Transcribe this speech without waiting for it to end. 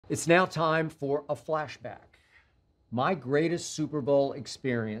It's now time for a flashback. My greatest Super Bowl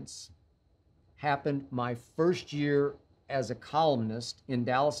experience happened my first year as a columnist in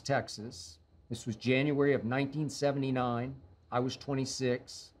Dallas, Texas. This was January of 1979. I was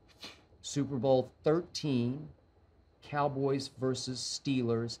 26. Super Bowl XIII, Cowboys versus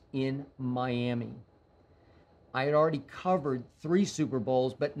Steelers in Miami. I had already covered 3 Super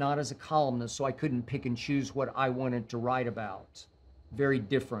Bowls, but not as a columnist, so I couldn't pick and choose what I wanted to write about. Very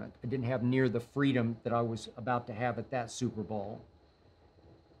different. I didn't have near the freedom that I was about to have at that Super Bowl.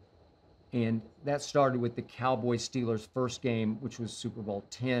 And that started with the Cowboys-Steelers first game, which was Super Bowl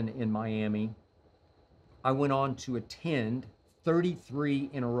X in Miami. I went on to attend 33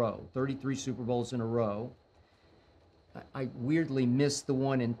 in a row, 33 Super Bowls in a row. I weirdly missed the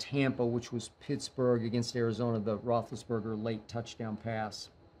one in Tampa, which was Pittsburgh against Arizona, the Roethlisberger late touchdown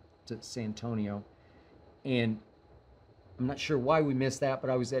pass to San Antonio. And I'm not sure why we missed that, but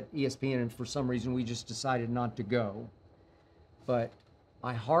I was at ESPN, and for some reason we just decided not to go. But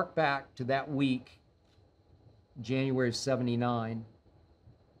I hark back to that week, January of '79.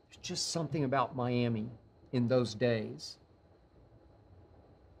 There's just something about Miami in those days.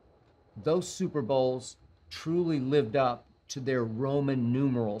 Those Super Bowls truly lived up to their Roman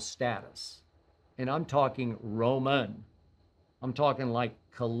numeral status. And I'm talking Roman. I'm talking like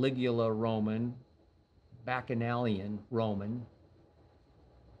Caligula Roman, Bacchanalian Roman.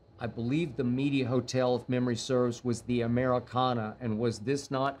 I believe the Media Hotel, if memory serves, was the Americana, and was this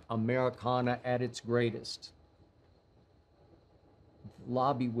not Americana at its greatest? The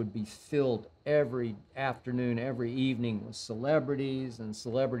lobby would be filled every afternoon, every evening with celebrities and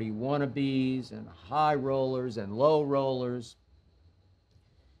celebrity wannabes and high rollers and low rollers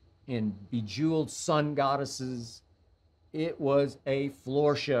and bejeweled sun goddesses. It was a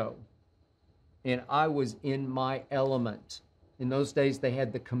floor show, and I was in my element. In those days, they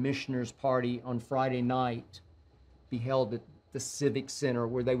had the commissioner's party on Friday night, be held at the Civic Center,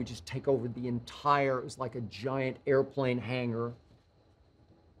 where they would just take over the entire, it was like a giant airplane hangar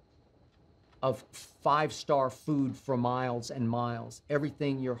of 5-star food for miles and miles.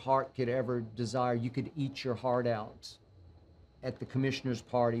 Everything your heart could ever desire, you could eat your heart out at the commissioner's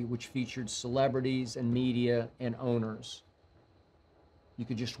party, which featured celebrities and media and owners. You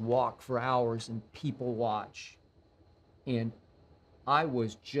could just walk for hours and people watch. And I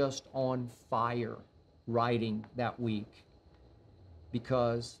was just on fire writing that week,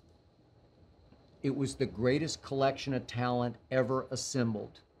 because it was the greatest collection of talent ever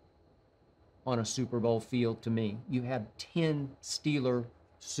assembled on a Super Bowl field to me. You had 10 Steeler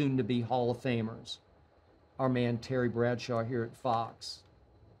soon-to-be Hall of Famers. Our man Terry Bradshaw here at Fox,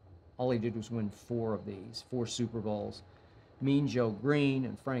 all he did was win 4 of these, 4 Super Bowls. Mean Joe Green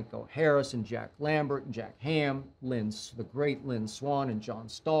and Franco Harris and Jack Lambert and Jack Ham, the great Lynn Swann and John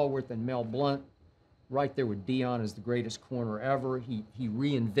Stallworth and Mel Blount, right there with Dion as the greatest corner ever. He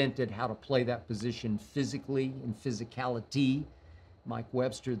reinvented how to play that position physically and physicality. Mike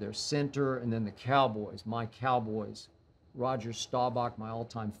Webster, their center, and then the Cowboys, my Cowboys. Roger Staubach, my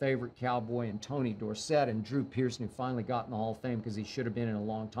all-time favorite Cowboy, and Tony Dorsett, and Drew Pearson, who finally got in the Hall of Fame because he should have been in a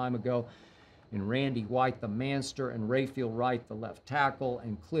long time ago, and Randy White, the manster, and Rayfield Wright, the left tackle,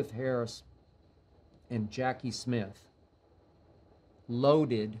 and Cliff Harris, and Jackie Smith.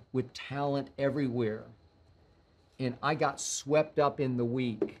 Loaded with talent everywhere. And I got swept up in the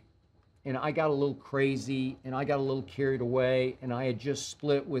week. And I got a little crazy, and I got a little carried away, and I had just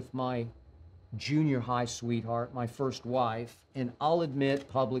split with my junior high sweetheart, my first wife, and I'll admit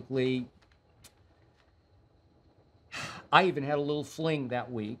publicly, I even had a little fling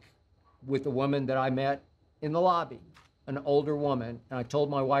that week with a woman that I met in the lobby, an older woman, and I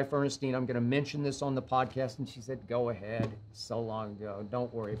told my wife, Ernestine, I'm going to mention this on the podcast, and she said, go ahead, so long ago,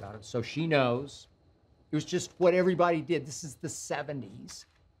 don't worry about it. So she knows. It was just what everybody did. This is the 70s.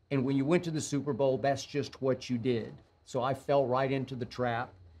 And when you went to the Super Bowl, that's just what you did. So I fell right into the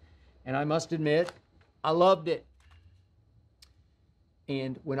trap. And I must admit, I loved it.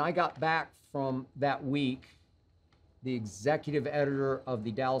 And when I got back from that week, the executive editor of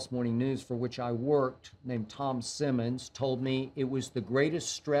the Dallas Morning News, for which I worked, named Tom Simmons, told me it was the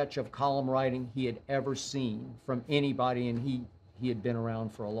greatest stretch of column writing he had ever seen from anybody, and he had been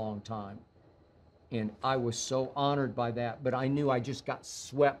around for a long time. And I was so honored by that, but I knew I just got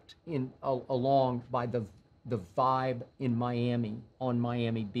swept along by the vibe in Miami, on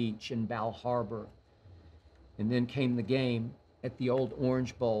Miami Beach and Bal Harbor. And then came the game at the old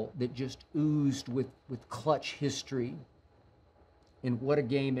Orange Bowl that just oozed with clutch history. And what a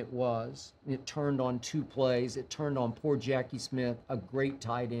game it was. It turned on 2 plays. It turned on poor Jackie Smith, a great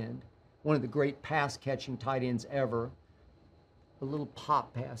tight end, one of the great pass-catching tight ends ever. a little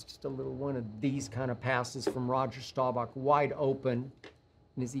pop pass, just a little one of these kind of passes from Roger Staubach, wide open.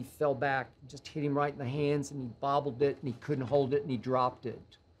 And as he fell back, just hit him right in the hands, and he bobbled it, and he couldn't hold it, and he dropped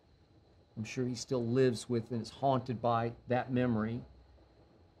it. I'm sure he still lives with and is haunted by that memory.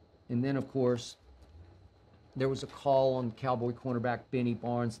 And then, of course, there was a call on Cowboy cornerback Benny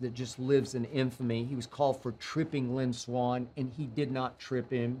Barnes that just lives in infamy. He was called for tripping Lynn Swann, and he did not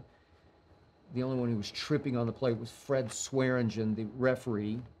trip him. The only one who was tripping on the play was Fred Swearingen, the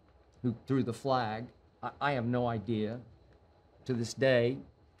referee, who threw the flag. I have no idea. To this day,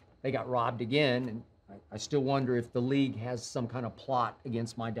 they got robbed again, and I still wonder if the league has some kind of plot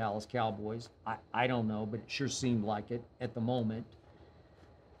against my Dallas Cowboys. I don't know, but it sure seemed like it at the moment.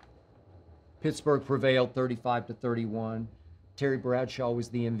 Pittsburgh prevailed 35-31. Terry Bradshaw was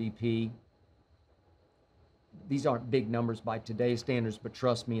the MVP. These aren't big numbers by today's standards, but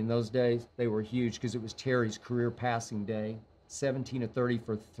trust me, in those days, they were huge because it was Terry's career passing day. 17-30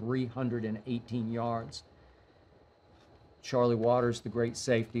 for 318 yards. Charlie Waters, the great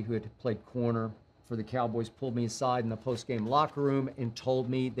safety who had played corner for the Cowboys, pulled me aside in the post-game locker room and told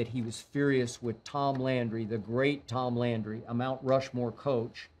me that he was furious with Tom Landry, the great Tom Landry, a Mount Rushmore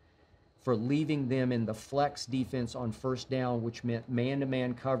coach, for leaving them in the flex defense on first down, which meant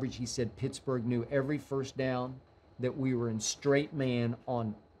man-to-man coverage. He said Pittsburgh knew every first down that we were in straight man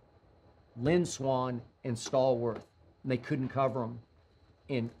on Lynn Swann and Stallworth, and they couldn't cover them.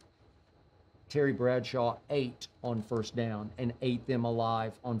 And Terry Bradshaw ate on first down and ate them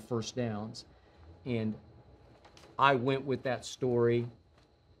alive on first downs. And I went with that story,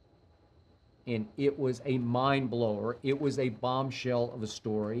 and it was a mind blower. It was a bombshell of a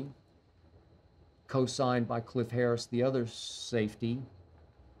story, co-signed by Cliff Harris, the other safety,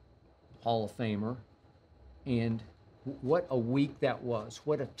 Hall of Famer. And what a week that was.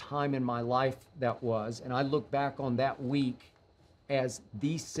 What a time in my life that was. And I look back on that week as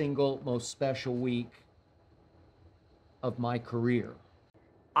the single most special week of my career.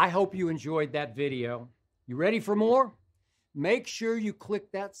 I hope you enjoyed that video. You ready for more? Make sure you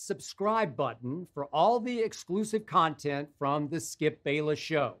click that subscribe button for all the exclusive content from the Skip Bayless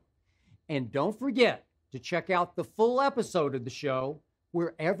Show. And don't forget to check out the full episode of the show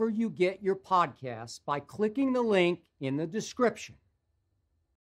wherever you get your podcasts by clicking the link in the description.